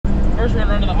First, we're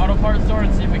gonna run to the auto parts store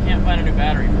and see if we can't find a new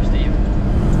battery for Steve.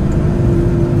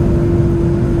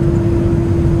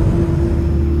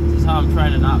 This is how I'm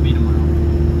trying to not beat him around.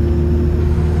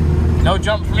 No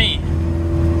jump for me.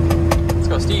 Let's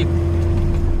go, Steve.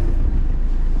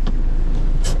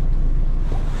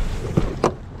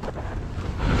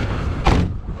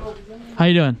 How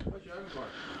you doing?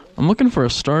 I'm looking for a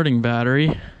starting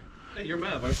battery. Hey, you're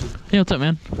Matt. Hey, what's up,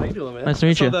 man? How you doing, man? Nice to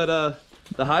meet you. I saw that,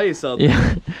 the high you saw.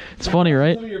 Yeah, it's funny,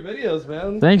 right? Some of your videos,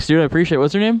 man. Thanks, dude. I appreciate it.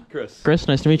 What's your name? Chris. Chris,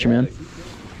 nice to meet you, man.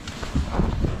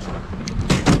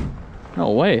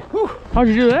 No way. Whew. How'd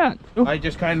you do that? I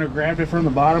just kind of grabbed it from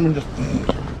the bottom and just...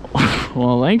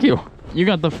 Well, thank you. You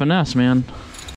got the finesse, man.